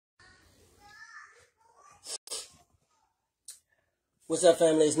What's up,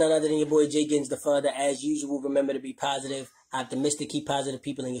 family? It's none other than your boy Jay Giddens, the father. As usual, remember to be positive, optimistic, keep positive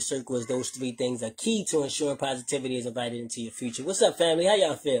people in your circle, as those three things are key to ensuring positivity is invited into your future. What's up, family? How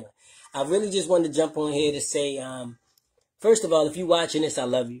y'all feeling? I really just wanted to jump on here to say, first of all, if you're watching this, I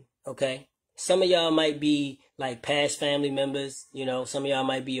love you, okay? Some of y'all might be like past family members, you know, some of y'all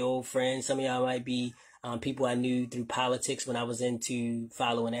might be old friends, some of y'all might be people I knew through politics when I was into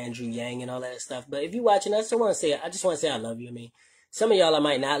following Andrew Yang and all that stuff. But if you're watching, I just want to say I love you. I mean, some of y'all I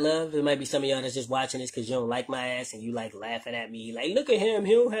might not love. There might be some of y'all that's just watching this because you don't like my ass and you like laughing at me. Like, look at him.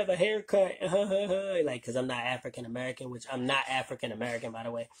 He don't have a haircut. Like, because I'm not African American, which I'm not African American, by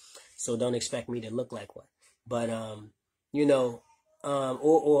the way. So don't expect me to look like one. But, you know,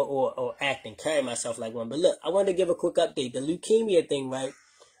 or act and carry myself like one. But look, I wanted to give a quick update. The leukemia thing, right?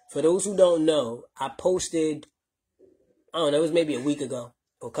 For those who don't know, I posted, I don't know, it was maybe a week ago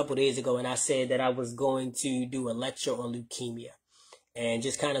or a couple days ago, and I said that I was going to do a lecture on leukemia and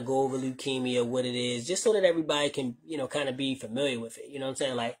just kind of go over leukemia, what it is, just so that everybody can, you know, kind of be familiar with it. You know what I'm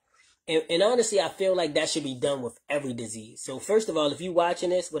saying? Like, and honestly, I feel like that should be done with every disease. So first of all, if you're watching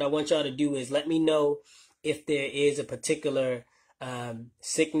this, what I want y'all to do is let me know if there is a particular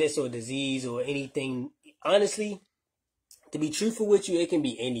sickness or disease or anything. Honestly, to be truthful with you, it can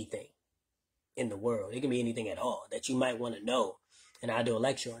be anything in the world. It can be anything at all that you might want to know, and I'll do a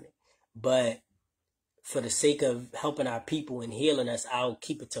lecture on it. But for the sake of helping our people and healing us, I'll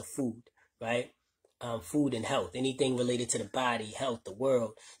keep it to food, right? Food and health, anything related to the body, health, the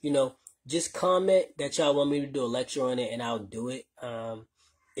world. You know, just comment that y'all want me to do a lecture on it, and I'll do it.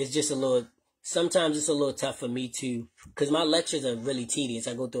 It's just sometimes it's a little tough for me to, because my lectures are really tedious.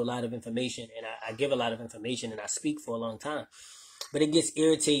 I go through a lot of information, and I give a lot of information, and I speak for a long time. But it gets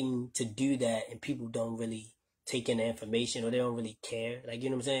irritating to do that, and people don't really take in the information, or they don't really care. Like,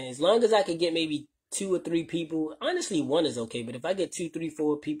 you know what I'm saying? As long as I could get maybe 2 or 3 people, honestly, 1 is okay. But if I get 2, 3,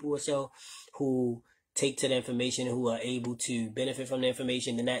 4 people or so who take to the information and who are able to benefit from the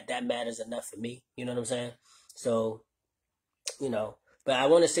information, then that matters enough for me. You know what I'm saying? So, you know, but I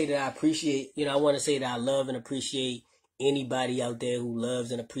want to say that I appreciate, you know, I want to say that I love and appreciate anybody out there who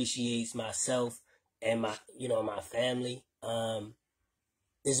loves and appreciates myself and my, you know, my family.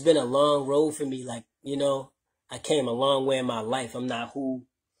 It's been a long road for me. Like, you know, I came a long way in my life. I'm not who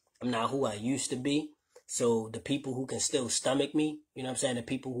I used to be. So the people who can still stomach me, you know what I'm saying? The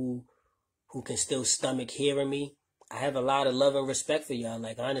people who can still stomach hearing me, I have a lot of love and respect for y'all.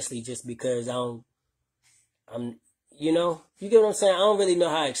 Like, honestly, just because you know, you get what I'm saying? I don't really know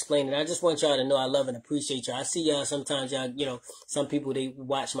how to explain it. I just want y'all to know I love and appreciate y'all. I see y'all sometimes, y'all, you know, some people, they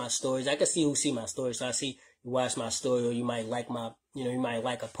watch my stories. I can see who see my stories. So I see you watch my story, or you might like you might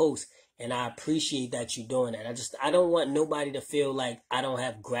like a post. And I appreciate that you're doing that. I don't want nobody to feel like I don't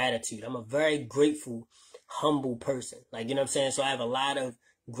have gratitude. I'm a very grateful, humble person. Like, you know what I'm saying? So I have a lot of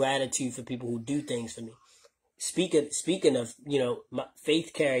gratitude for people who do things for me. Speaking of, you know, my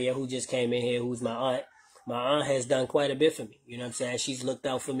Faith Carrier, who just came in here, who's my aunt. My aunt has done quite a bit for me. You know what I'm saying? She's looked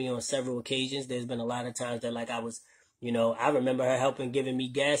out for me on several occasions. There's been a lot of times that, like, I was, you know, I remember her giving me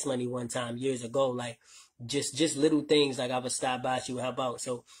gas money one time years ago. Like, just little things, like I would stop by, she would help out.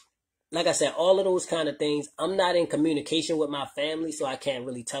 So, like I said, all of those kind of things, I'm not in communication with my family, so I can't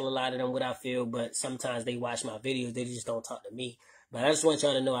really tell a lot of them what I feel, but sometimes they watch my videos, they just don't talk to me. But I just want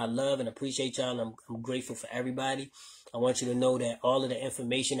y'all to know I love and appreciate y'all, and I'm grateful for everybody. I want you to know that all of the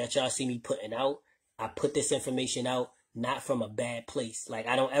information that y'all see me putting out, I put this information out not from a bad place. Like,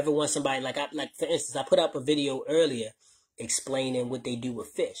 I don't ever want somebody, like for instance, I put up a video earlier explaining what they do with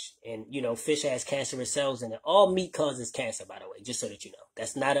fish. And, you know, fish has cancerous cells in it. All meat causes cancer, by the way, just so that you know.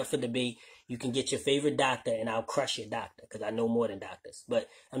 That's not up for debate. You can get your favorite doctor, and I'll crush your doctor, because I know more than doctors. But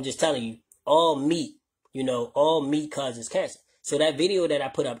I'm just telling you, all meat, you know, all meat causes cancer. So that video that I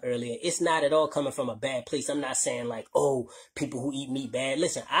put up earlier, it's not at all coming from a bad place. I'm not saying like, oh, people who eat meat bad.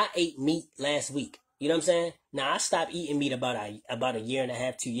 Listen, I ate meat last week. You know what I'm saying? Now, I stopped eating meat about a year and a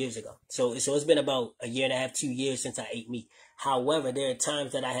half, 2 years ago. So it's been about a year and a half, 2 years since I ate meat. However, there are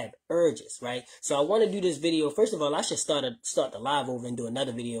times that I have urges, right? So I want to do this video. First of all, I should start the live over and do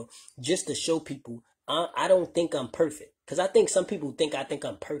another video just to show people I don't think I'm perfect. Because I think some people think I think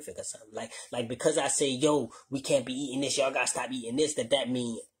I'm perfect or something. Like because I say, yo, we can't be eating this. Y'all got to stop eating this. That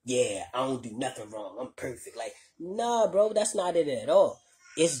mean, yeah, I don't do nothing wrong. I'm perfect. Like, nah, bro, that's not it at all.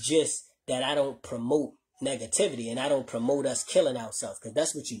 It's just that I don't promote negativity, and I don't promote us killing ourselves, because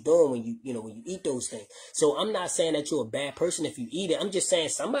that's what you're doing when you eat those things. So I'm not saying that you're a bad person if you eat it. I'm just saying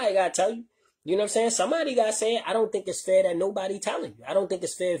somebody got to tell you. You know what I'm saying? Somebody got to say it. I don't think it's fair that nobody telling you. I don't think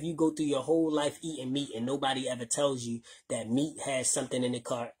it's fair if you go through your whole life eating meat and nobody ever tells you that meat has something in it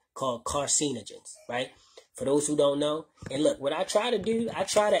called carcinogens, right? For those who don't know. And look, what I try to do, I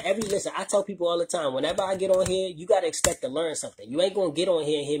tell people all the time, whenever I get on here, you got to expect to learn something. You ain't going to get on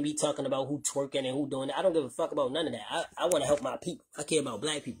here and hear me talking about who twerking and who doing it. I don't give a fuck about none of that. I want to help my people. I care about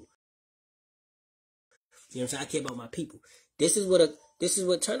black people. You know what I'm saying? I care about my people. This is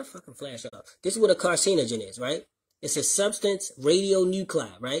what, turn the fucking flash off. This is what a carcinogen is, right? It's a substance,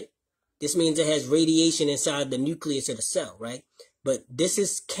 radionuclide, right? This means it has radiation inside the nucleus of the cell, right? But this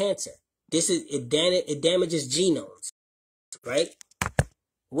is cancer. It damages genomes, right?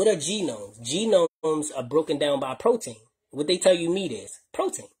 What are genomes? Genomes are broken down by protein. What they tell you meat is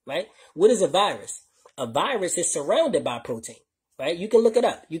protein, right? What is a virus? A virus is surrounded by protein, right? You can look it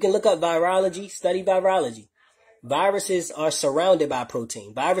up. You can look up virology, study virology. Viruses are surrounded by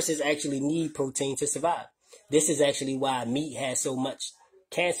protein. Viruses actually need protein to survive. This is actually why meat has so much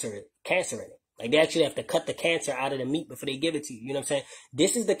cancer in it. Like, they actually have to cut the cancer out of the meat before they give it to you. You know what I'm saying?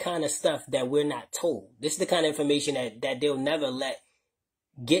 This is the kind of stuff that we're not told. This is the kind of information that they'll never let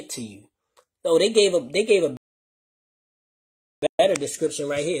get to you. So they gave a better description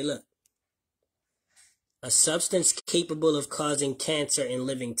right here. Look. A substance capable of causing cancer in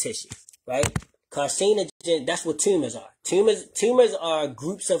living tissue, right? Carcinogen, that's what tumors are. Tumors are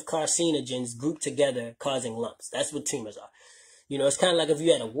groups of carcinogens grouped together causing lumps. That's what tumors are. You know, it's kind of like if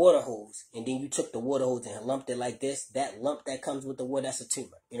you had a water hose and then you took the water hose and lumped it like this, that lump that comes with the water, that's a tumor.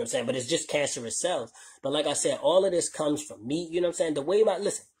 You know what I'm saying? But it's just cancerous cells. But like I said, all of this comes from meat. You know what I'm saying?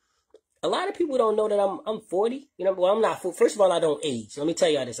 Listen, a lot of people don't know that I'm 40. You know, well, I'm not. First of all, I don't age. Let me tell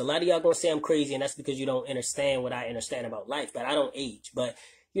y'all this. A lot of y'all gonna say I'm crazy, and that's because you don't understand what I understand about life. But I don't age. But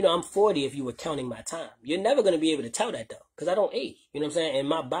you know, I'm 40 if you were counting my time. You're never gonna be able to tell that though, because I don't age. You know what I'm saying? And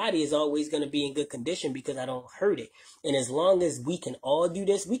my body is always gonna be in good condition because I don't hurt it. And as long as we can all do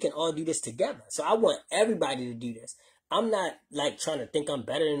this, we can all do this together. So I want everybody to do this. I'm not like trying to think I'm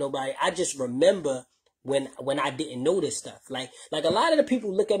better than nobody. I just remember when I didn't know this stuff. Like a lot of the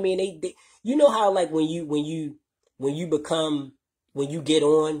people look at me and they you know how like when you get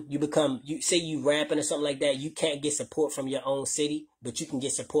on, you say you rapping or something like that, you can't get support from your own city, but you can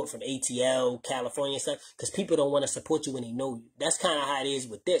get support from ATL, California and stuff, because people don't want to support you when they know you. That's kind of how it is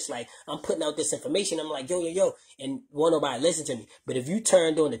with this. Like, I'm putting out this information, I'm like, yo, and won't nobody listen to me. But if you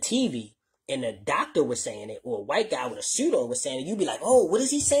turned on the TV and the doctor was saying it, or a white guy with a suit on was saying it, you'd be like, oh, what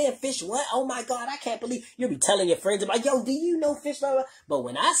is he saying, Fish? What? Oh my God, I can't believe. You'll be telling your friends about, yo, do you know Fish? But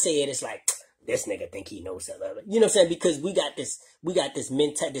when I say it, it's like, this nigga think he knows something. You know what I'm saying? Because we got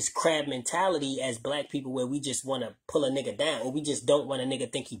this crab mentality as black people where we just want to pull a nigga down, or we just don't want a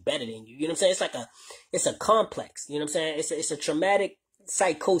nigga think he better than you. You know what I'm saying? It's a complex. You know what I'm saying? It's a traumatic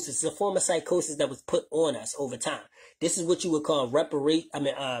psychosis. It's a form of psychosis that was put on us over time. This is what you would call reparation.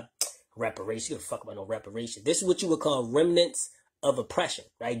 You don't fuck about no reparation. This is what you would call remnants of oppression,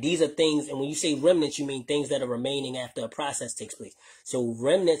 right? These are things, and when you say remnants, you mean things that are remaining after a process takes place. So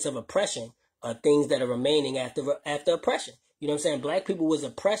remnants of oppression are things that are remaining after oppression. You know what I'm saying? Black people was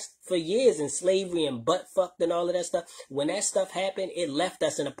oppressed for years in slavery and butt fucked and all of that stuff. When that stuff happened, it left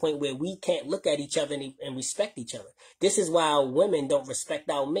us in a point where we can't look at each other and respect each other. This is why women don't respect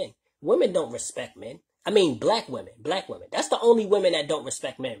our men. Women don't respect men. I mean, black women. That's the only women that don't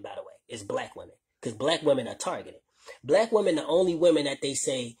respect men, by the way, is black women. Because black women are targeted. Black women are the only women that they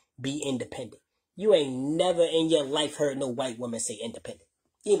say be independent. You ain't never in your life heard no white woman say independent.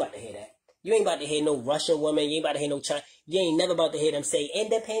 You ain't about to hear that. You ain't about to hear no Russian woman. You ain't about to hear no China. You ain't never about to hear them say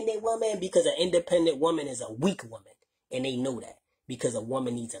independent woman, because an independent woman is a weak woman. And they know that, because a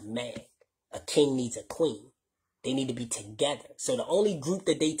woman needs a man. A king needs a queen. They need to be together. So the only group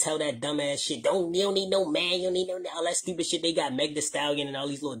that they tell that dumbass shit, you don't need no man, you don't need all that stupid shit. They got Meg Thee Stallion and all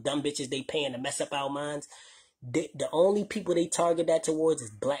these little dumb bitches they paying to mess up our minds. The only people they target that towards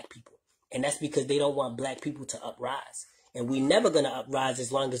is black people. And that's because they don't want black people to uprise. And we never going to uprise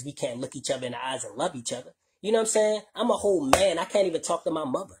as long as we can't look each other in the eyes and love each other. You know what I'm saying? I'm a whole man. I can't even talk to my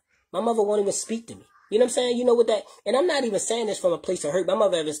mother. My mother won't even speak to me. You know what I'm saying? You know what that, and I'm not even saying this from a place of hurt. My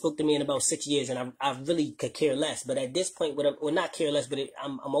mother haven't spoke to me in about 6 years, and I really could care less. But at this point, not care less, but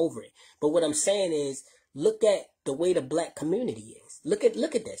I'm over it. But what I'm saying is, look at the way the black community is. Look at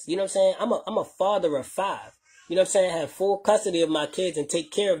this. You know what I'm saying? I'm a father of 5. You know what I'm saying? I have full custody of my kids and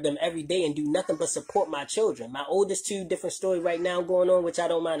take care of them every day and do nothing but support my children. My oldest 2, different story right now going on, which I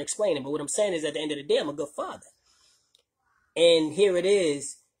don't mind explaining. But what I'm saying is, at the end of the day, I'm a good father. And here it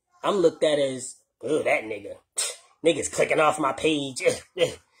is. I'm looked at as, oh, that nigga. Nigga's clicking off my page.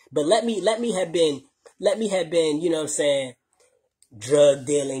 But let me have been, you know what I'm saying, drug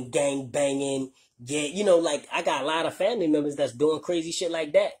dealing, gang banging. Yeah, you know, like, I got a lot of family members that's doing crazy shit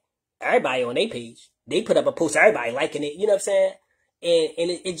like that. Everybody on their page. They put up a post, everybody liking it, you know what I'm saying? And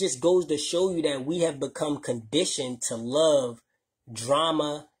it just goes to show you that we have become conditioned to love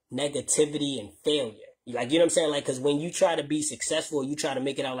drama, negativity, and failure. Like, you know what I'm saying? Like, because when you try to be successful, you try to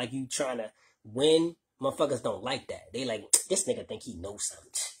make it out like you trying to win, motherfuckers don't like that. They like, this nigga think he knows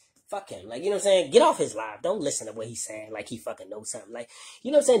something. Fuck him. Like, you know what I'm saying? Get off his live. Don't listen to what he's saying like he fucking knows something. Like,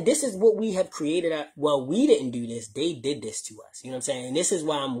 you know what I'm saying? This is what we have created. Well, we didn't do this. They did this to us. You know what I'm saying? And this is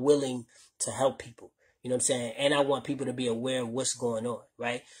why I'm willing to help people. You know what I'm saying? And I want people to be aware of what's going on,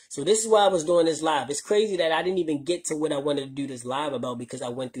 right? So this is why I was doing this live. It's crazy that I didn't even get to what I wanted to do this live about because I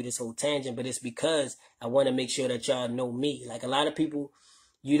went through this whole tangent, but it's because I want to make sure that y'all know me. Like, a lot of people,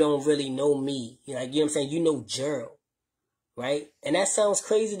 you don't really know me. Like, you know what I'm saying? You know Gerald, right? And that sounds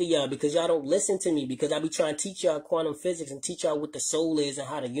crazy to y'all because y'all don't listen to me because I be trying to teach y'all quantum physics and teach y'all what the soul is and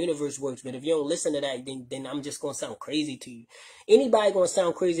how the universe works. But if you don't listen to that, then I'm just going to sound crazy to you. Anybody going to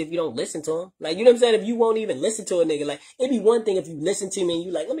sound crazy if you don't listen to them. Like, you know what I'm saying? If you won't even listen to a nigga, like, it'd be one thing if you listen to me and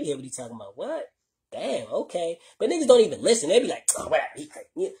you like, let me hear what he's talking about. What? Damn, okay. But niggas don't even listen. They be like, oh, whatever.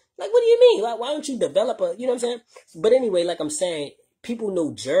 Like, what do you mean? Why don't you develop a, you know what I'm saying? But anyway, like I'm saying, people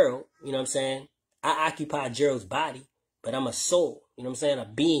know Gerald, you know what I'm saying? I occupy Gerald's body. But I'm a soul, you know what I'm saying? A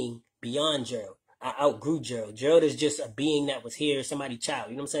being beyond Gerald. I outgrew Gerald. Gerald is just a being that was here, somebody's child,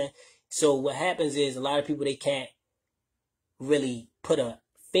 you know what I'm saying? So what happens is a lot of people, they can't really put a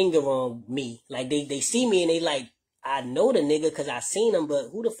finger on me. Like, they see me and they like, I know the nigga because I seen him, but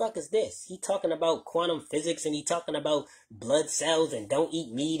who the fuck is this? He talking about quantum physics and he talking about blood cells and don't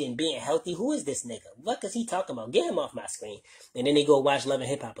eat meat and being healthy. Who is this nigga? What is he talking about? Get him off my screen. And then they go watch Love and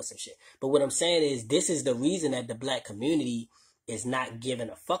Hip Hop or some shit. But what I'm saying is this is the reason that the black community is not giving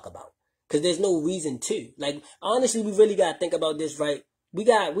a fuck about. Because there's no reason to. Like, honestly, we really got to think about this, right? We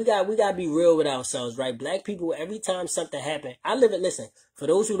got to be real with ourselves, right? Black people, every time something happens, listen, for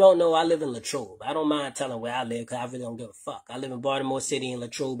those who don't know, I live in Latrobe. I don't mind telling where I live because I really don't give a fuck. I live in Baltimore City in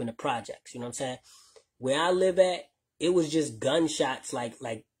Latrobe in the projects, you know what I'm saying? Where I live at, it was just gunshots, like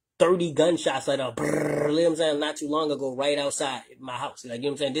 30 gunshots, like a brrr, you know what I'm saying, not too long ago, right outside my house. Like, you know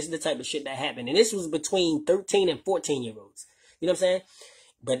what I'm saying? This is the type of shit that happened. And this was between 13 and 14-year-olds. You know what I'm saying?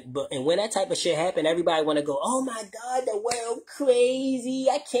 But and when that type of shit happen, everybody want to go, oh my God, the world crazy.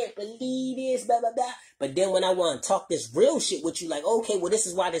 I can't believe this, blah, blah, blah. But then when I want to talk this real shit with you, like, okay, well, this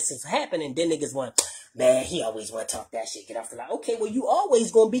is why this is happening. Then niggas want, man, he always want to talk that shit. Get off the line. Okay, well, you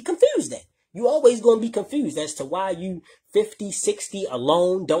always going to be confused then. You always going to be confused as to why you 50, 60,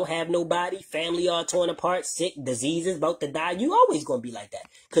 alone, don't have nobody, family all torn apart, sick, diseases, about to die. You always going to be like that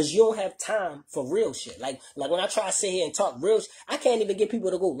because you don't have time for real shit. Like when I try to sit here and talk real shit, I can't even get people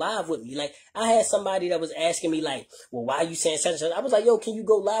to go live with me. Like, I had somebody that was asking me like, well, why are you saying such and such? I was like, yo, can you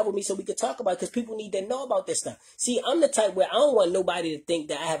go live with me so we could talk about it? Because people need to know about this stuff. See, I'm the type where I don't want nobody to think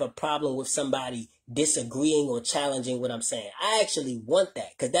that I have a problem with somebody disagreeing or challenging what I'm saying. I actually want that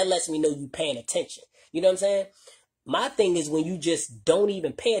because that lets me know you paying attention. You know what I'm saying? My thing is when you just don't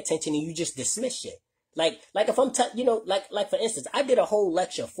even pay attention and you just dismiss shit. Like if I'm, like for instance, I did a whole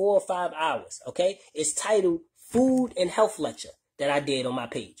lecture, 4 or 5 hours. Okay. It's titled Food and Health Lecture that I did on my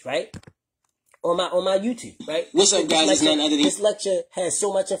page, right? On my YouTube, right? What's up, guys? It's none other than... This lecture has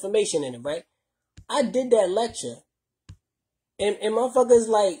so much information in it, right? I did that lecture and motherfuckers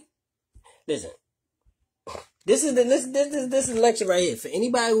like, listen, this is the lecture right here. For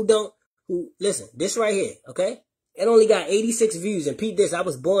anybody who listen, this right here, okay? It only got 86 views. And peep this, I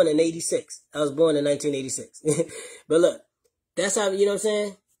was born in 86. I was born in 1986. But look, that's how, you know what I'm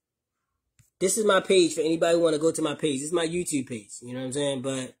saying? This is my page for anybody who want to go to my page. This is my YouTube page. You know what I'm saying?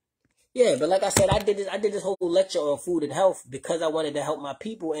 But yeah, but like I said, I did this whole lecture on food and health because I wanted to help my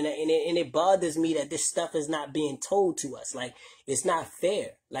people. And it bothers me that this stuff is not being told to us. Like, it's not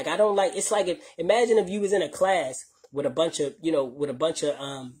fair. Like, I don't like, it's like, imagine if you was in a class with a bunch of,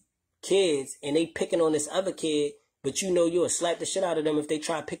 kids and they picking on this other kid, but you'll slap the shit out of them if they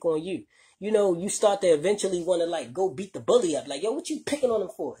try to pick on you. You start to eventually want to like go beat the bully up. Like, yo, what you picking on them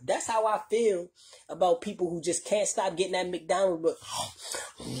for? That's how I feel about people who just can't stop getting that McDonald's, but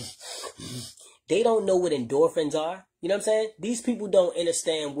they don't know what endorphins are. You know what I'm saying? These people don't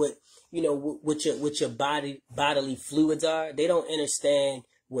understand what your bodily fluids are. They don't understand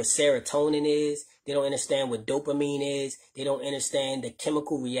what serotonin is. They don't understand what dopamine is. They don't understand the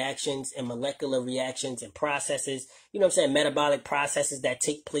chemical reactions and molecular reactions and processes. You know what I'm saying? Metabolic processes that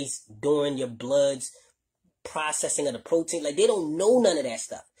take place during your blood's processing of the protein. Like, they don't know none of that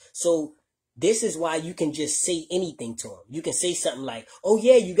stuff. So this is why you can just say anything to them. You can say something like, oh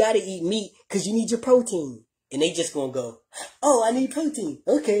yeah, you got to eat meat because you need your protein. And they just going to go, oh, I need protein.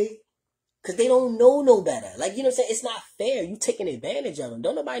 Okay. Because they don't know no better. Like, you know what I'm saying? It's not fair. You taking advantage of them.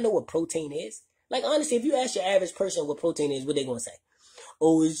 Don't nobody know what protein is. Like, honestly, if you ask your average person what protein is, what they going to say?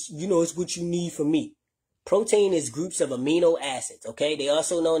 oh, it's, you know, it's what you need for meat. Protein is groups of amino acids, okay? They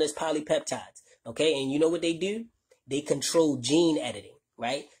also known as polypeptides, okay? And you know what they do? They control gene editing,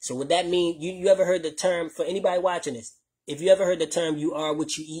 right? So what that mean, you ever heard the term, for anybody watching this, if you ever heard the term, you are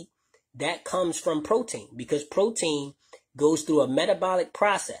what you eat, that comes from protein, because protein goes through a metabolic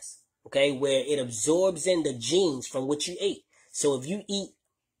process, okay, where it absorbs in the genes from what you ate. So if you eat,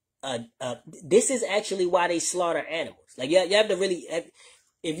 this is actually why they slaughter animals. Like, you have to really,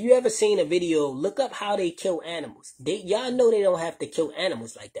 if you ever seen a video, look up how they kill animals. Y'all know they don't have to kill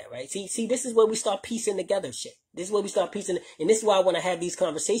animals like that, right? See, this is where we start piecing together shit. This is where we start piecing, and this is why I want to have these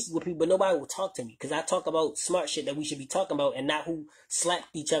conversations with people, but nobody will talk to me, because I talk about smart shit that we should be talking about, and not who slapped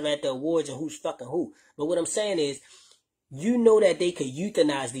each other at the awards and who's fucking who. But what I'm saying is, you know that they could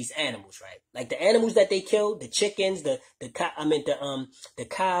euthanize these animals, right? Like the animals that they kill, the chickens, the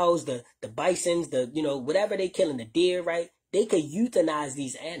cows, the bisons, you know, whatever they killing, the deer, right? They could euthanize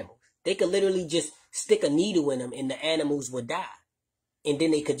these animals. They could literally just stick a needle in them and the animals would die. And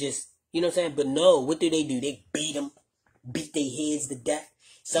then they could just, you know what I'm saying? But no, what do? They beat them, beat their heads to death.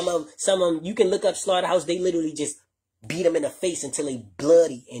 Some of them, you can look up Slaughterhouse, they literally just beat them in the face until they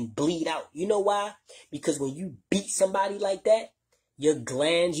bloody and bleed out. You know why? Because when you beat somebody like that, your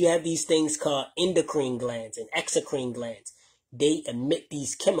glands, you have these things called endocrine glands and exocrine glands. They emit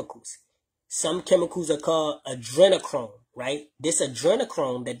these chemicals. Some chemicals are called adrenochrome, right? This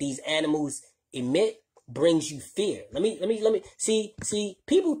adrenochrome that these animals emit brings you fear. Let me see,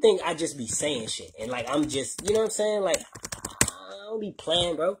 people think I just be saying shit and like I'm just, you know what I'm saying? Like, I don't be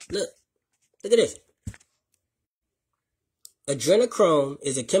playing, bro. Look at this. Adrenochrome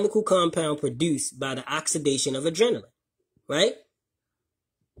is a chemical compound produced by the oxidation of adrenaline, right?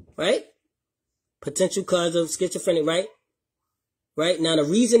 Right? Potential cause of schizophrenia, right? Right? Now, the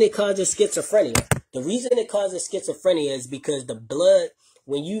reason it causes schizophrenia is because the blood,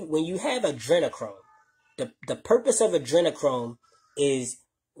 when you have adrenochrome, the purpose of adrenochrome is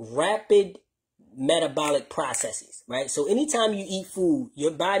rapid metabolic processes, right? So anytime you eat food,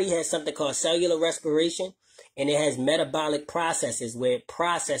 your body has something called cellular respiration, and it has metabolic processes where it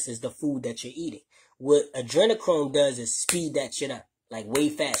processes the food that you're eating. What adrenochrome does is speed that shit up, like way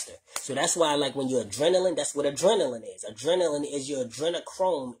faster. So that's why, like, when you're adrenaline, that's what adrenaline is. Adrenaline is your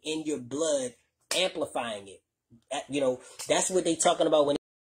adrenochrome in your blood, amplifying it. You know, that's what they talking about when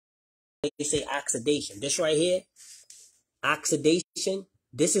they say oxidation. This right here, oxidation,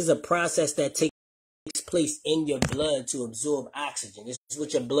 this is a process that takes place in your blood to absorb oxygen. This is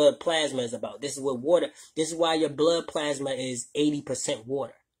what your blood plasma is about. This is what water, this is why your blood plasma is 80%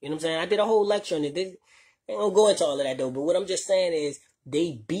 water. You know what I'm saying? I did a whole lecture on it. I ain't gonna go into all of that though, but what I'm just saying is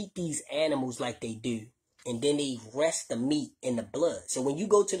they beat these animals like they do, and then they rest the meat in the blood. So when you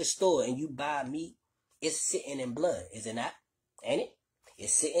go to the store and you buy meat, it's sitting in blood, is it not? Ain't it?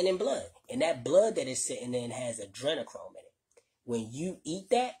 It's sitting in blood. And that blood that it's sitting in has adrenochrome in it. When you eat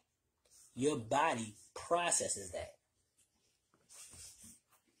that, your body processes that.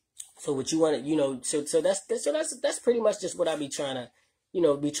 So what you want to, you know, so that's pretty much just what I be trying to, you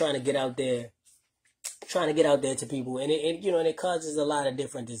know, get out there, to people, and it you know, and it causes a lot of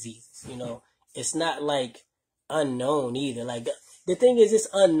different diseases. You know, it's not like unknown either. Like the thing is, it's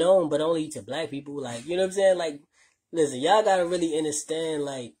unknown, but only to black people. Like, you know what I'm saying? Like, listen, y'all gotta really understand,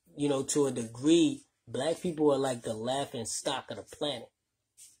 like, you know, to a degree, black people are like the laughing stock of the planet.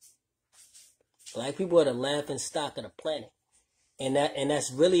 Black people are the laughing stock of the planet. And that's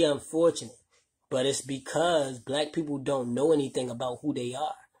really unfortunate. But it's because black people don't know anything about who they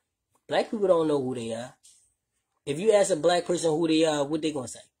are. Black people don't know who they are. If you ask a black person who they are, what they gonna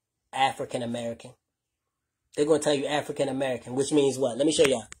say? African American. They're gonna tell you African American, which means what? Let me show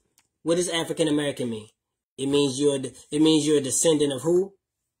y'all. What does African American mean? It means you're a descendant of who?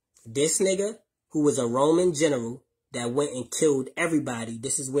 This nigga who was a Roman general that went and killed everybody.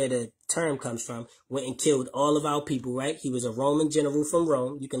 This is where the term comes from. Went and killed all of our people, right? He was a Roman general from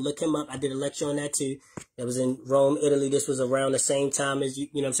Rome. You can look him up. I did a lecture on that too. That was in Rome, Italy. This was around the same time as, you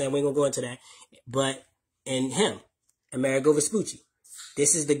know what I'm saying? We ain't gonna go into that. But, and him, Amerigo Vespucci.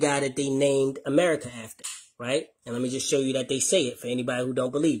 This is the guy that they named America after, right? And let me just show you that they say it for anybody who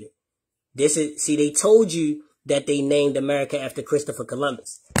don't believe it. This is, see, they told you that they named America after Christopher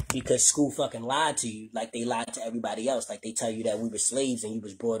Columbus because school fucking lied to you like they lied to everybody else. Like they tell you that we were slaves and you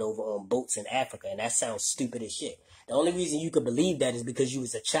was brought over on boats in Africa, and that sounds stupid as shit. The only reason you could believe that is because you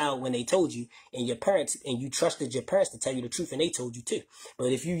was a child when they told you, and your parents, and you trusted your parents to tell you the truth, and they told you too.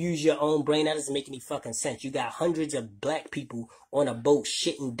 But if you use your own brain, that doesn't make any fucking sense. You got hundreds of black people on a boat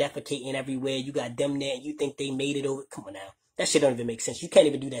shitting, defecating everywhere. You got them there, and you think they made it over. Come on now. That shit don't even make sense. You can't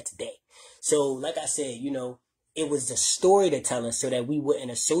even do that today. So, like I said, you know, it was the story to tell us so that we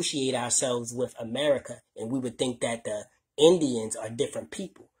wouldn't associate ourselves with America and we would think that the Indians are different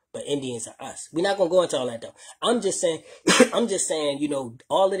people, but Indians are us. We're not going to go into all that though. I'm just saying, you know,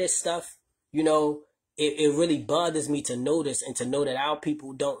 all of this stuff, you know, it really bothers me to notice and to know that our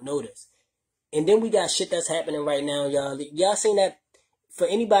people don't notice. And then we got shit that's happening right now, y'all. Y'all seen that? For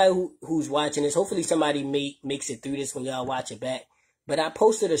anybody who's watching this, hopefully somebody makes it through this when y'all watch it back. But I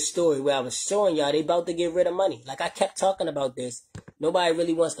posted a story where I was showing y'all they about to get rid of money. Like I kept talking about this. Nobody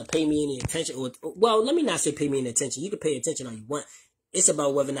really wants to pay me any attention. Well, let me not say pay me any attention. You can pay attention all you want. It's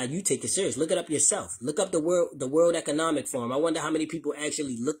about whether or not you take it serious. Look it up yourself. Look up the World Economic Forum. I wonder how many people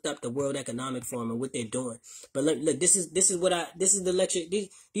actually looked up the World Economic Forum and what they're doing. But look, this is the lecture.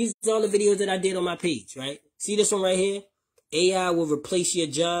 These are all the videos that I did on my page, right? See this one right here? AI will replace your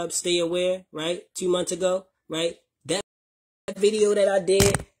job. Stay aware, right? 2 months ago, right? That video that I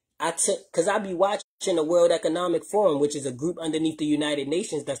did, I took, because I be watching the World Economic Forum, which is a group underneath the United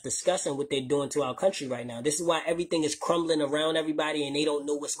Nations that's discussing what they're doing to our country right now. This is why everything is crumbling around everybody and they don't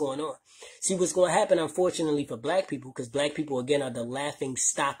know what's going on. See, what's going to happen, unfortunately, for black people, because black people, again, are the laughing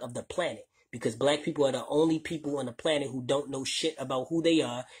stock of the planet. Because black people are the only people on the planet who don't know shit about who they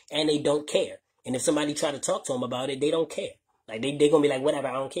are and they don't care. And if somebody try to talk to them about it, they don't care. Like, they're going to be like, whatever,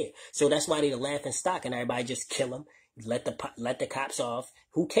 I don't care. So that's why they're the laughing stock and everybody just kill them. Let the cops off.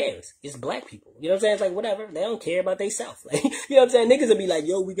 Who cares? It's black people. You know what I'm saying? It's like, whatever. They don't care about themselves. Like, you know what I'm saying? Niggas will be like,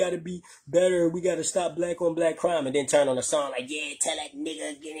 yo, we got to be better. We got to stop black on black crime. And then turn on a song like, yeah, tell that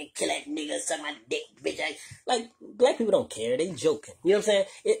nigga, kill that nigga, suck my dick, bitch. Like, black people don't care. They joking. You know what I'm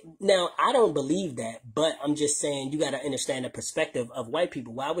saying? Now, I don't believe that, but I'm just saying you got to understand the perspective of white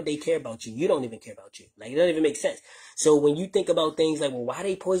people. Why would they care about you? You don't even care about you. Like, it doesn't even make sense. So when you think about things like, well, why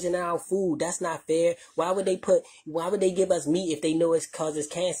they poisoning our food? That's not fair. Why would they give us meat if they know it causes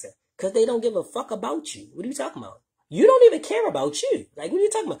cancer? Because they don't give a fuck about you. What are you talking about? You don't even care about you. Like, what are you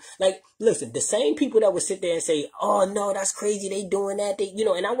talking about? Like, listen, the same people that would sit there and say, oh, no, that's crazy. They doing that. They, you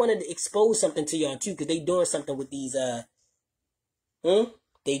know, and I wanted to expose something to y'all, too, because they doing something with these,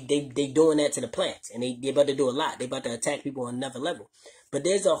 They doing that to the plants. And they about to do a lot. They about to attack people on another level. But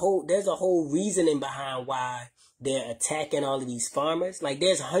there's a whole reasoning behind why they're attacking all of these farmers. Like,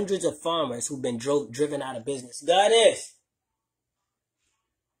 there's hundreds of farmers who've been driven out of business. Goddess!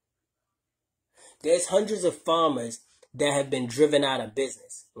 There's hundreds of farmers that have been driven out of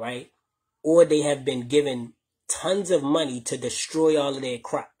business, right? Or they have been given tons of money to destroy all of their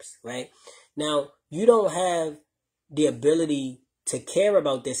crops, right? Now, you don't have the ability to care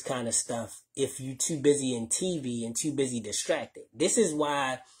about this kind of stuff if you're too busy in TV and too busy distracted. This is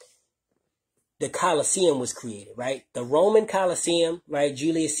why the Colosseum was created, right? The Roman Colosseum, right?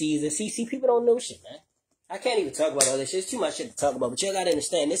 Julius Caesar. See, people don't know shit, man. I can't even talk about all this shit. It's too much shit to talk about. But you gotta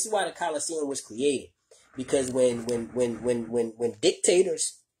understand, this is why the Colosseum was created. Because when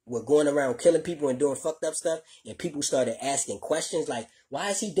dictators were going around killing people and doing fucked up stuff, and people started asking questions like,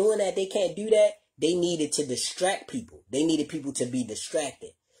 why is he doing that? They can't do that. They needed to distract people. They needed people to be distracted.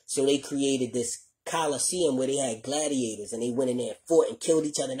 So they created this Colosseum where they had gladiators and they went in there and fought and killed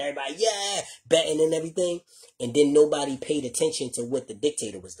each other and everybody, yeah, betting and everything. And then nobody paid attention to what the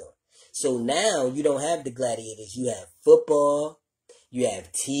dictator was doing. So now you don't have the gladiators. You have football. You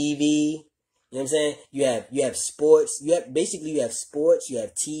have TV. You know what I'm saying? You have sports. You have sports, you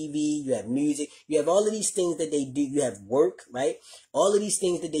have TV, you have music, you have all of these things that they do. You have work, right? All of these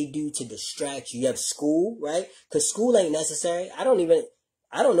things that they do to distract you. You have school, right? Because school ain't necessary. I don't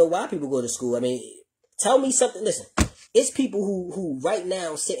know why people go to school. I mean, tell me something. Listen, it's people who right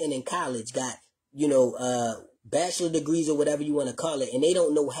now sitting in college got, bachelor degrees or whatever you want to call it, and they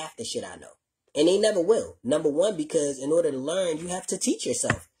don't know half the shit I know. And they never will. Number one, because in order to learn, you have to teach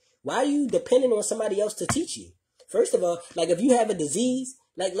yourself. Why are you depending on somebody else to teach you? First of all, like if you have a disease,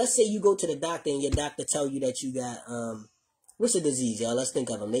 like let's say you go to the doctor and your doctor tell you that you got, what's a disease, y'all? Let's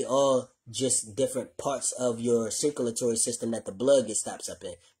think of them. They all just different parts of your circulatory system that the blood gets stopped up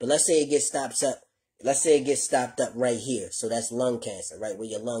in. But let's say it gets stopped up right here. So that's lung cancer, right? Where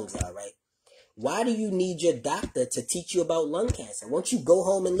your lungs are, right? Why do you need your doctor to teach you about lung cancer? Won't you go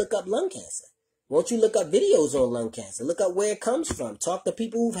home and look up lung cancer? Won't you look up videos on lung cancer? Look up where it comes from. Talk to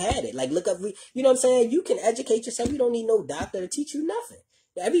people who've had it. Like, look up, you know what I'm saying? You can educate yourself. You don't need no doctor to teach you nothing.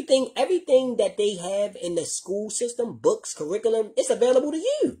 Everything that they have in the school system, books, curriculum, it's available to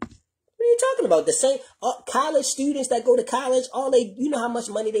you. What are you talking about? The same college students that go to college, you know how much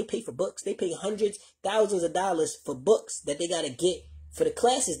money they pay for books? They pay hundreds, thousands of dollars for books that they got to get for the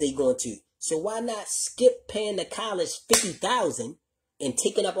classes they going to. So why not skip paying the college $50,000 and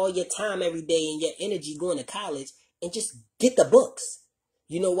taking up all your time every day and your energy going to college and just get the books?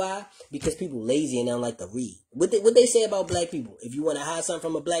 You know why? Because people lazy and don't like to read. What they say about black people? If you want to hide something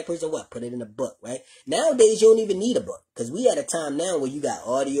from a black person, what? Put it in a book, right? Nowadays, you don't even need a book. Because we at a time now where you got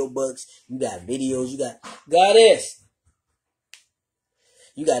audio books, you got videos, you got this.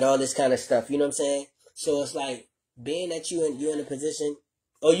 You got all this kind of stuff. You know what I'm saying? So it's like, being that you're in a position.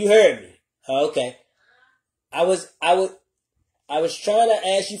 Oh, you heard me. Oh, okay. I was trying to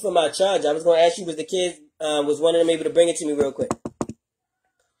ask you for my charger. I was going to ask you, was the kid, was one of them able to bring it to me real quick?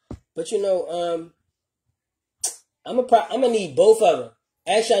 But you know, I'm gonna need both of them.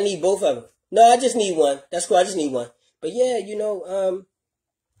 Actually, I need both of them. No, I just need one. That's cool. I just need one. But yeah, you know,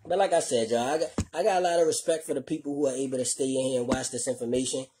 but like I said, y'all, I got a lot of respect for the people who are able to stay in here and watch this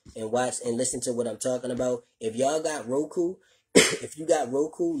information and watch and listen to what I'm talking about. If y'all got Roku, if you got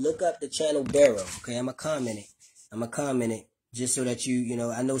Roku, look up the channel Barrow. Okay, I'm gonna comment it. Just so that you know,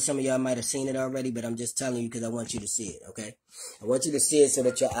 I know some of y'all might have seen it already, but I'm just telling you because I want you to see it, okay? I want you to see it so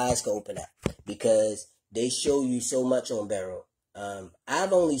that your eyes can open up because they show you so much on Barrow.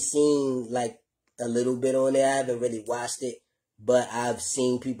 I've only seen like a little bit on there. I haven't really watched it, but I've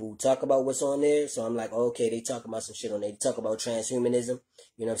seen people talk about what's on there. So I'm like, okay, they talk about some shit on there. They talk about transhumanism.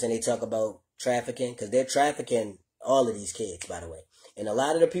 You know what I'm saying? They talk about trafficking because they're trafficking all of these kids, by the way. And a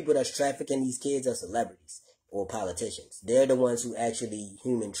lot of the people that's trafficking these kids are celebrities or politicians. They're the ones who actually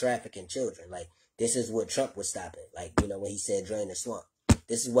human trafficking children. Like, this is what Trump was stopping. Like, you know, when he said drain the swamp.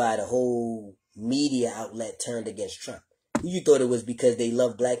 This is why the whole media outlet turned against Trump. You thought it was because they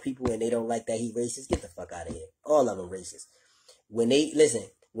love black people and they don't like that he racist? Get the fuck out of here. All of them racist. When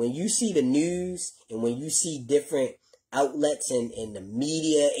you see the news and when you see different outlets and the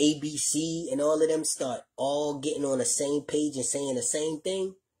media, ABC and all of them start all getting on the same page and saying the same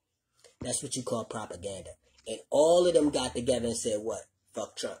thing, that's what you call propaganda. And all of them got together and said, what?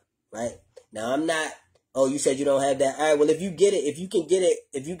 Fuck Trump, right? Now, I'm not, oh, you said you don't have that. All right, well, if you can get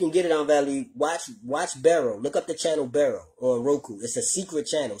it on value, watch Barrow. Look up the channel Barrow on Roku. It's a secret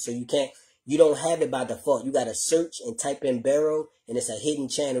channel, so you don't have it by default. You got to search and type in Barrow, and it's a hidden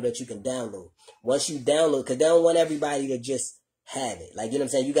channel that you can download. Once you download, because they don't want everybody to just have it. Like, you know what I'm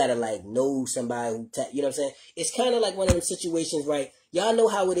saying? You got to, like, know somebody who, you know what I'm saying? It's kind of like one of them situations, right? Y'all know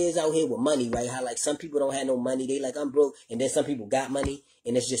how it is out here with money, right? How, like, some people don't have no money. They like, I'm broke. And then some people got money.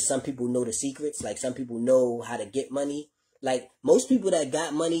 And it's just some people know the secrets. Like, some people know how to get money. Like, most people that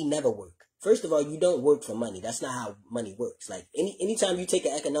got money never work. First of all, you don't work for money. That's not how money works. Like, anytime you take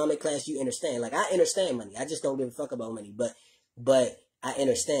an economic class, you understand. Like, I understand money. I just don't give a fuck about money. But I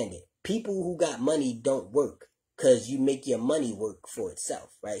understand it. People who got money don't work because you make your money work for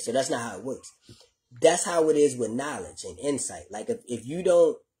itself, right? So that's not how it works. That's how it is with knowledge and insight. Like, if you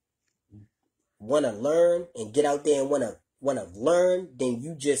don't want to learn and get out there and want to learn, then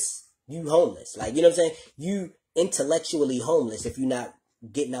you homeless. Like, you know what I'm saying? You intellectually homeless if you're not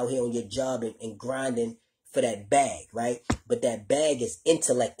getting out here on your job and grinding for that bag, right? But that bag is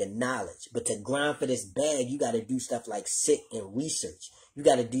intellect and knowledge. But to grind for this bag, you got to do stuff like sit and research. You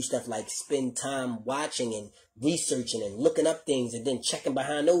got to do stuff like spend time watching and researching and looking up things and then checking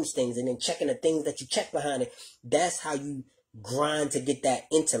behind those things and then checking the things that you check behind it. That's how you grind to get that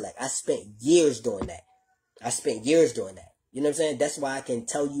intellect. I spent years doing that. You know what I'm saying? That's why I can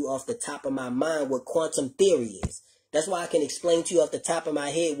tell you off the top of my mind what quantum theory is. That's why I can explain to you off the top of my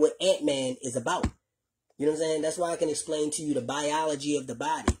head what Ant-Man is about. You know what I'm saying? That's why I can explain to you the biology of the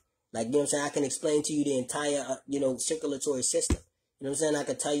body. Like, you know what I'm saying? I can explain to you the entire, circulatory system. You know what I'm saying? I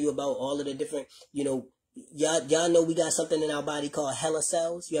can tell you about all of the different, y'all know we got something in our body called HeLa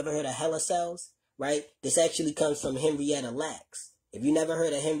cells. You ever heard of HeLa cells? Right? This actually comes from Henrietta Lacks. If you never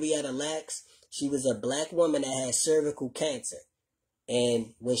heard of Henrietta Lacks, she was a black woman that had cervical cancer.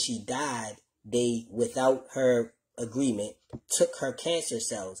 And when she died, they, without her agreement, took her cancer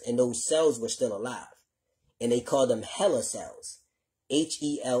cells. And those cells were still alive. And they called them HeLa cells.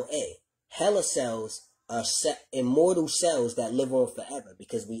 H-E-L-A. HeLa cells are immortal cells that live on forever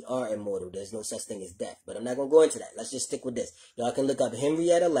because we are immortal. There's no such thing as death. But I'm not going to go into that. Let's just stick with this. Y'all can look up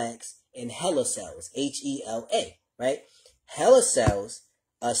Henrietta Lacks and HeLa cells. H-E-L-A. Right? HeLa cells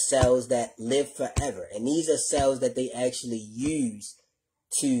are cells that live forever. And these are cells that they actually use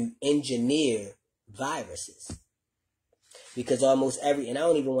to engineer viruses. Because almost and I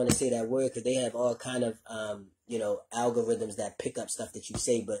don't even want to say that word because they have all kind of, algorithms that pick up stuff that you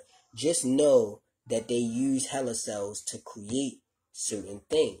say. But just know that they use HeLa cells to create certain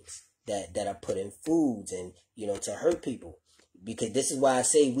things that are put in foods and, to hurt people. Because this is why I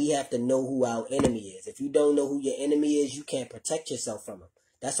say we have to know who our enemy is. If you don't know who your enemy is, you can't protect yourself from them.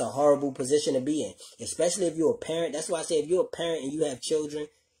 That's a horrible position to be in, especially if you're a parent. That's why I say if you're a parent and you have children,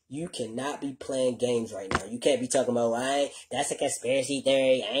 You cannot be playing games right now. You can't be talking about, that's a conspiracy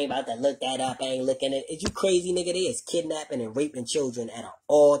theory. I ain't about to look that up. I ain't looking at it. Is you crazy, nigga? They is kidnapping and raping children at an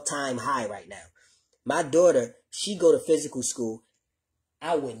all-time high right now. My daughter, she go to physical school.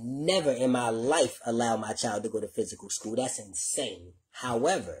 I would never in my life allow my child to go to physical school. That's insane.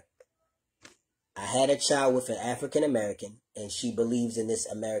 However, I had a child with an African American, and she believes in this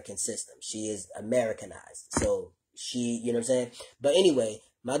American system. She is Americanized. So she, you know what I'm saying? But anyway,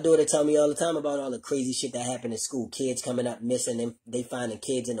 my daughter tell me all the time about all the crazy shit that happened in school. Kids coming up missing, and they finding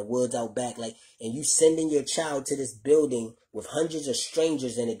kids in the woods out back. Like, and you sending your child to this building with hundreds of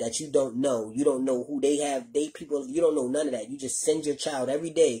strangers in it that you don't know. You don't know who they have. They people, you don't know none of that. You just send your child every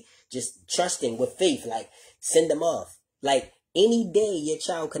day, just trusting with faith. Like, send them off. Like, any day your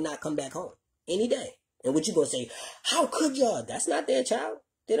child could not come back home. Any day. And what you gonna say? How could y'all? That's not their child.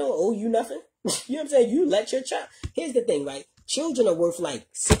 They don't owe you nothing. You know what I'm saying? You let your child. Here's the thing, right? Children are worth like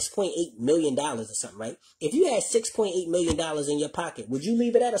 $6.8 million or something, right? If you had $6.8 million in your pocket, would you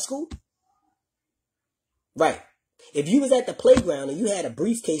leave it at a school? Right. If you was at the playground and you had a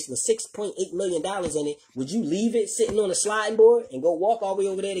briefcase with $6.8 million in it, would you leave it sitting on a sliding board and go walk all the way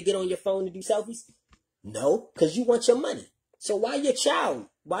over there to get on your phone to do selfies? No, because you want your money. So why your child?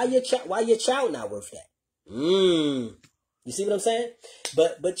 Why your child not worth that? You see what I'm saying?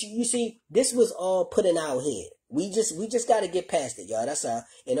 But you see, this was all put in our head. We just got to get past it, y'all. That's all.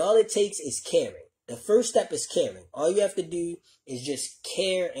 And all it takes is caring. The first step is caring. All you have to do is just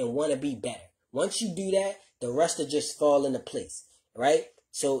care and want to be better. Once you do that, the rest will just fall into place, right?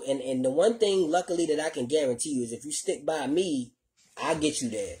 So, and the one thing, luckily, that I can guarantee you is if you stick by me, I'll get you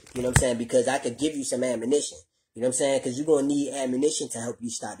there. You know what I'm saying? Because I could give you some ammunition. You know what I'm saying? Because you're going to need ammunition to help you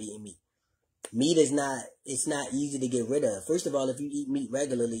stop eating meat. Meat is it's not easy to get rid of. First of all, if you eat meat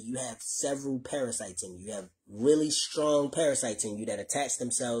regularly, you have several parasites in you. You have really strong parasites in you that attach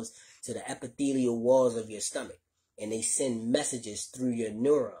themselves to the epithelial walls of your stomach. And they send messages through your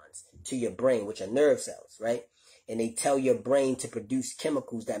neurons to your brain, which are nerve cells, right? And they tell your brain to produce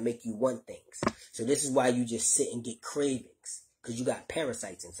chemicals that make you want things. So this is why you just sit and get cravings, because you got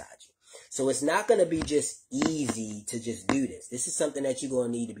parasites inside you. So it's not going to be just easy to just do this. This is something that you're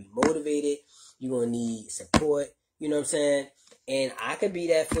going to need to be motivated. You're going to need support. You know what I'm saying? And I could be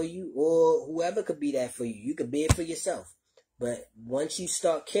that for you, or whoever could be that for you. You could be it for yourself. But once you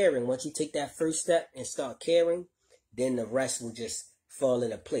start caring, once you take that first step and start caring, then the rest will just fall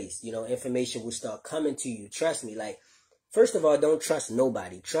into place. You know, information will start coming to you. Trust me. Like, first of all, don't trust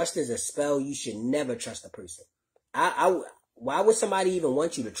nobody. Trust is a spell. You should never trust a person. Why would somebody even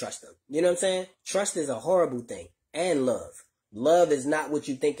want you to trust them? You know what I'm saying? Trust is a horrible thing. And love. Love is not what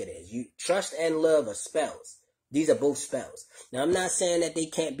you think it is. You trust and love are spells. These are both spells. Now, I'm not saying that they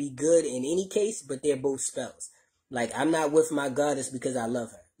can't be good in any case, but they're both spells. Like, I'm not with my goddess because I love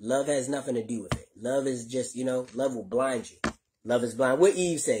her. Love has nothing to do with it. Love is just, you know, love will blind you. Love is blind. What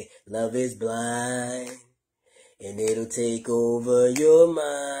Eve say? Love is blind, and it'll take over your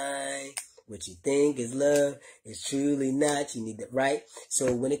mind. What you think is love is truly not. You need that, right?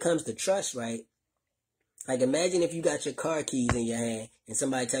 So when it comes to trust, right? Like, imagine if you got your car keys in your hand and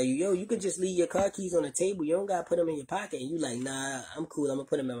somebody tell you, yo, you could just leave your car keys on the table. You don't got to put them in your pocket. And you like, nah, I'm cool. I'm going to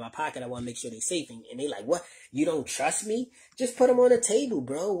put them in my pocket. I want to make sure they're safe. And they like, what? You don't trust me? Just put them on the table,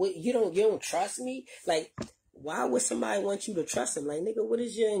 bro. What, you don't trust me? Like, why would somebody want you to trust them? Like, nigga, what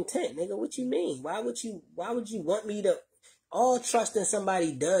is your intent? Nigga, what you mean? Why would you want me to? All trusting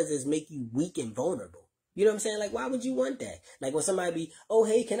somebody does is make you weak and vulnerable. You know what I'm saying? Like, why would you want that? Like, when somebody be, oh,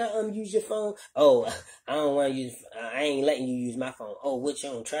 hey, can I use your phone? Oh, I don't want to use, I ain't letting you use my phone. Oh, what, you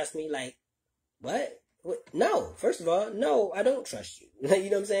don't trust me? Like, what? No, first of all, no, I don't trust you. You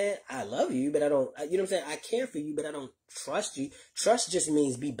know what I'm saying? I love you, but I don't, you know what I'm saying? I care for you, but I don't trust you. Trust just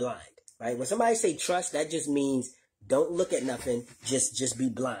means be blind, right? When somebody say trust, that just means don't look at nothing, just be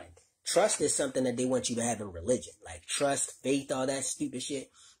blind. Trust is something that they want you to have in religion. Like trust, faith, all that stupid shit.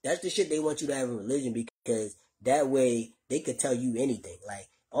 That's the shit they want you to have in religion, because that way they could tell you anything. Like,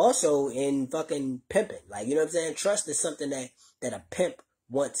 also in fucking pimping. Like, you know what I'm saying? Trust is something that a pimp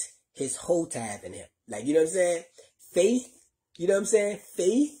wants his hoe to have in him. Like, you know what I'm saying? Faith, you know what I'm saying?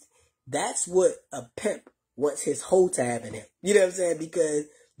 Faith, that's what a pimp wants his hoe to have in him. You know what I'm saying? Because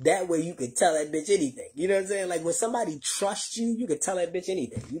that way you can tell that bitch anything. You know what I'm saying? Like, when somebody trusts you, you can tell that bitch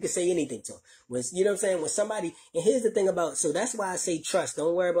anything. You can say anything to them. You know what I'm saying? When somebody, and here's the thing about, so that's why I say trust.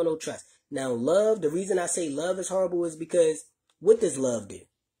 Don't worry about no trust. Now, love, the reason I say love is horrible is because, what does love do?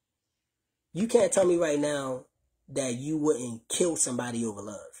 You can't tell me right now that you wouldn't kill somebody over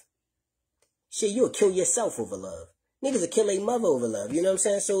love. Shit, you'll kill yourself over love. Niggas will kill their mother over love. You know what I'm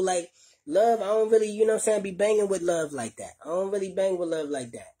saying? So, like, love, I don't really, you know what I'm saying, be banging with love like that. I don't really bang with love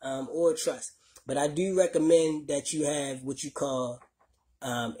like that, or trust. But I do recommend that you have what you call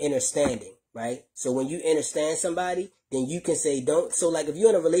understanding, right? So when you understand somebody, then you can say don't. So like if you're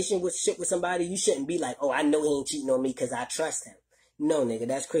in a relationship with somebody, you shouldn't be like, oh, I know he ain't cheating on me because I trust him. No, nigga,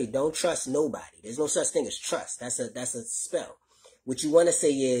 that's crazy. Don't trust nobody. There's no such thing as trust. That's a spell. What you want to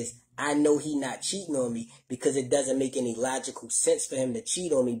say is, I know he not cheating on me because it doesn't make any logical sense for him to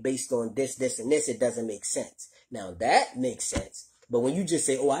cheat on me based on this, this, and this. It doesn't make sense. Now that makes sense. But when you just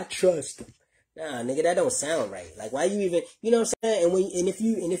say, oh, I trust him. Nah, nigga, that don't sound right. Like, why you even, you know what I'm saying?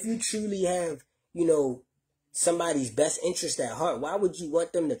 And if you truly have, you know, somebody's best interest at heart, why would you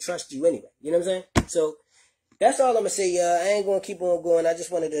want them to trust you anyway? You know what I'm saying? So that's all I'm gonna say, y'all. I ain't gonna keep on going. I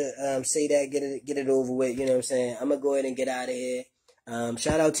just wanted to say that, get it over with. You know what I'm saying? I'm gonna go ahead and get out of here.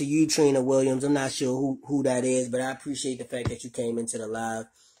 Shout out to you, Trina Williams. I'm not sure who that is, but I appreciate the fact that you came into the live.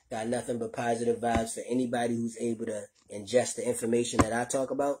 Got nothing but positive vibes for anybody who's able to ingest the information that I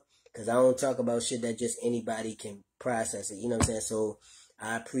talk about. Because I don't talk about shit that just anybody can process it. You know what I'm saying? So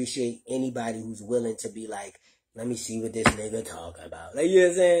I appreciate anybody who's willing to be like, let me see what this nigga talking about. Like, you know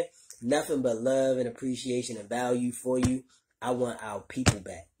what I'm saying? Nothing but love and appreciation and value for you. I want our people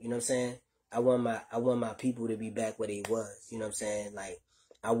back. You know what I'm saying? I want my people to be back where they was. You know what I'm saying? Like,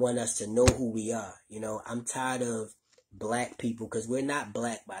 I want us to know who we are. You know, I'm tired of black people, because we're not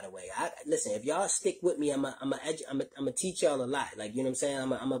black, by the way. Listen, if y'all stick with me, I'm a teach y'all a lot. Like, you know what I'm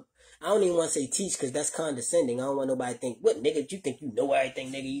saying? I don't even want to say teach, because that's condescending. I don't want nobody to think, what, nigga, you think you know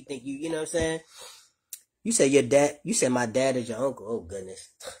everything, nigga? You think you know what I'm saying? You said my dad is your uncle. Oh, goodness.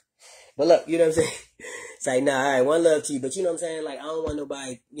 But look, you know what I'm saying? It's like, nah, all right, one love to you. But you know what I'm saying? Like, I don't want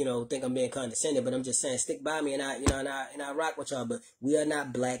nobody, you know, think I'm being condescending, but I'm just saying, stick by me, and I rock with y'all. But we are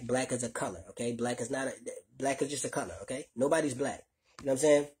not black. Black is a color, okay? Black is just a color, okay? Nobody's black. You know what I'm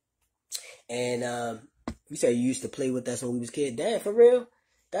saying? And you say you used to play with us when we was kids. Damn, for real?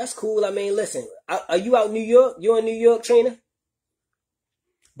 That's cool. I mean, listen, are you out in New York? You in New York, Trina?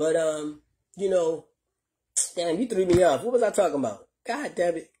 But, you know, damn, you threw me off. What was I talking about? God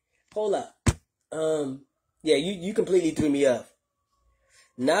damn it. Hold up. Yeah, you completely threw me off.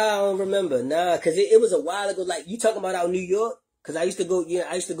 Nah, I don't remember. Nah, because it was a while ago. Like, you talking about out in New York? Because I used to go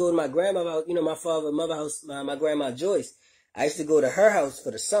to my grandma, you know, my mother house, my grandma Joyce. I used to go to her house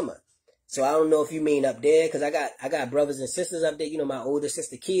for the summer. So I don't know if you mean up there, because I got brothers and sisters up there. You know, my older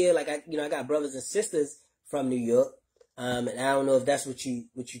sister Kia, like I got brothers and sisters from New York. And I don't know if that's what you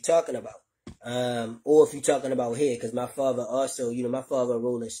talking about. Or if you're talking about here, because my father also, you know, my father a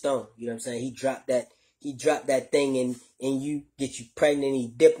Rolling Stone. You know what I'm saying? He dropped that thing and you get you pregnant and he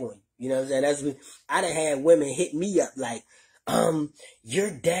dip on you. You know what I'm saying? That's what I done had women hit me up like,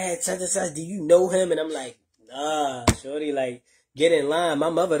 your dad such and such, do you know him? And I'm like, nah, shorty, like, get in line. My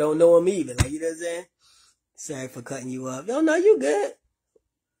mother don't know him either. Like, you know what I'm saying? Sorry for cutting you off. No, you good.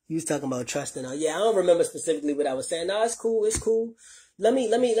 You was talking about trusting her. Yeah, I don't remember specifically what I was saying. No, it's cool. It's cool. Let me,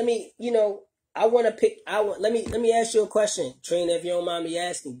 you know, let me ask you a question, Trina, if you don't mind me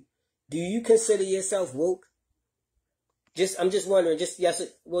asking. Do you consider yourself woke? I'm just wondering, just yes,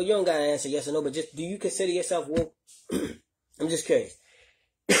 well, you don't gotta answer yes or no, but just, do you consider yourself woke? I'm just curious.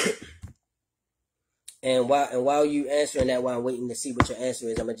 And while you answering that, while I'm waiting to see what your answer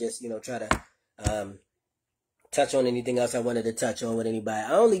is, I'm gonna just, you know, try to, touch on anything else I wanted to touch on with anybody.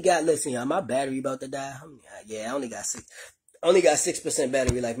 I only got, listen, y'all, my battery about to die. Yeah, I only got 6%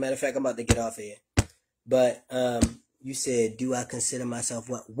 battery life. Matter of fact, I'm about to get off of here. But you said, do I consider myself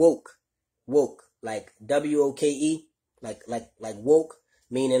what? Woke, like WOKE, like woke,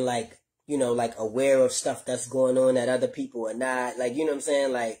 meaning like, you know, like aware of stuff that's going on that other people are not. Like, you know what I'm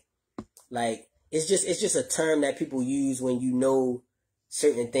saying? Like it's just a term that people use when you know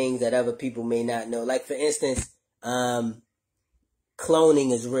certain things that other people may not know. Like, for instance, cloning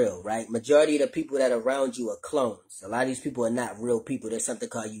is real, right? Majority of the people that are around you are clones. A lot of these people are not real people. There's something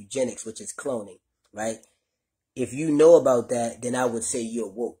called eugenics, which is cloning, right? If you know about that, then I would say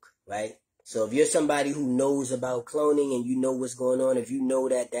you're woke, right? So if you're somebody who knows about cloning and you know what's going on, if you know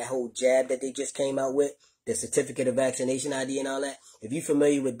that whole jab that they just came out with, the certificate of vaccination ID and all that, if you're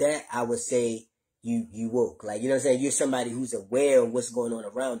familiar with that, I would say you woke. Like, you know what I'm saying? You're somebody who's aware of what's going on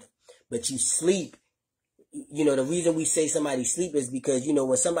around them. But you sleep. You know, the reason we say somebody sleep is because, you know,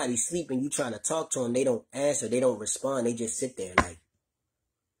 when somebody's sleeping, you trying to talk to them, they don't answer, they don't respond, they just sit there like.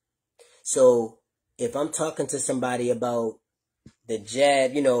 So if I'm talking to somebody about the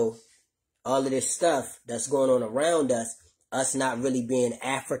jab, you know, all of this stuff that's going on around us not really being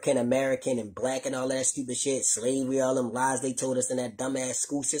African American and black and all that stupid shit, slavery, all them lies they told us in that dumbass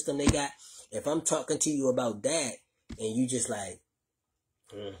school system they got. If I'm talking to you about that and you just like,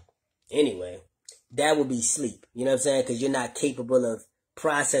 Anyway, that would be sleep. You know what I'm saying? Because you're not capable of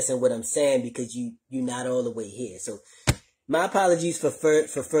processing what I'm saying because you're not all the way here. So my apologies for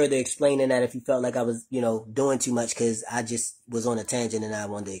further explaining that if you felt like I was, doing too much, because I just was on a tangent and I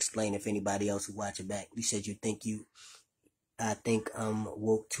wanted to explain if anybody else who watch it back. You said I think I'm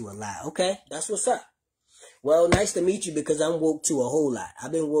woke to a lot. Okay, that's what's up. Well, nice to meet you because I'm woke to a whole lot.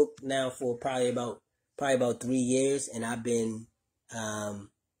 I've been woke now for probably about 3 years, and I've been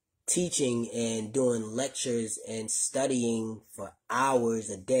teaching and doing lectures and studying for hours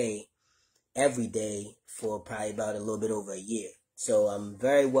a day, every day, for probably about a little bit over a year. So I'm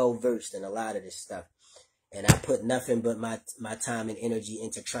very well versed in a lot of this stuff. And I put nothing but my time and energy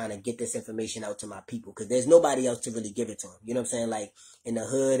into trying to get this information out to my people, because there's nobody else to really give it to them. You know what I'm saying? Like in the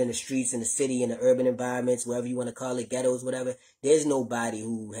hood, in the streets, in the city, in the urban environments, wherever you want to call it, ghettos, whatever, there's nobody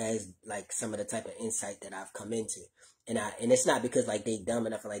who has like some of the type of insight that I've come into. And it's not because like they dumb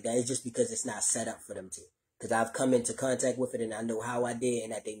enough or like that. It's just because it's not set up for them to. Because I've come into contact with it and I know how I did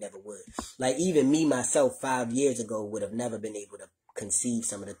and that they never would. Like even me, myself, 5 years ago would have never been able to conceive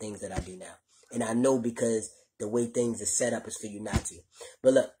some of the things that I do now. And I know because the way things are set up is for you not to.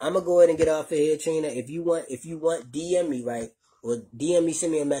 But look, I'm going to go ahead and get off of here, Trina. If you want, DM me, right? Or DM me,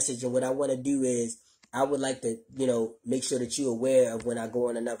 send me a message. And what I want to do is I would like to, make sure that you're aware of when I go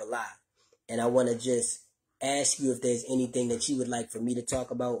on another live. And I want to just ask you if there's anything that you would like for me to talk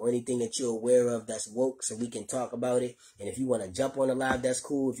about or anything that you're aware of that's woke so we can talk about it. And if you want to jump on the live, that's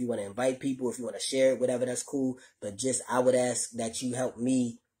cool. If you want to invite people, if you want to share it, whatever, that's cool. But just I would ask that you help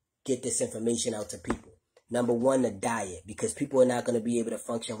me get this information out to people. Number one, the diet, because people are not going to be able to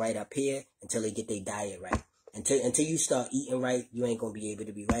function right up here until they get their diet right. Until you start eating right, you ain't going to be able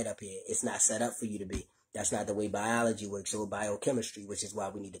to be right up here. It's not set up for you to be. That's not the way biology works or biochemistry, which is why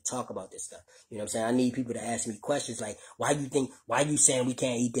we need to talk about this stuff. You know what I'm saying? I need people to ask me questions like, why you saying we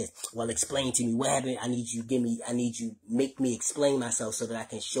can't eat this? Well, explain to me what happened. I need you make me explain myself so that I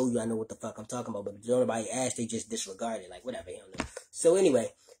can show you I know what the fuck I'm talking about. But if nobody asks, they just disregard it. Like, whatever, you don't know. So anyway,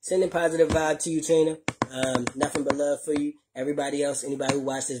 sending positive vibe to you, Trina. Nothing but love for you. Everybody else, anybody who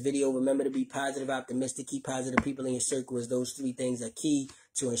watched this video, remember to be positive, optimistic, keep positive people in your circle, as those 3 things are key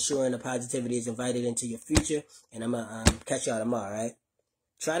to ensuring the positivity is invited into your future. And I'm going to catch y'all tomorrow, all right?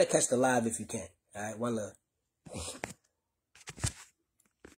 Try to catch the live if you can. All right, one love.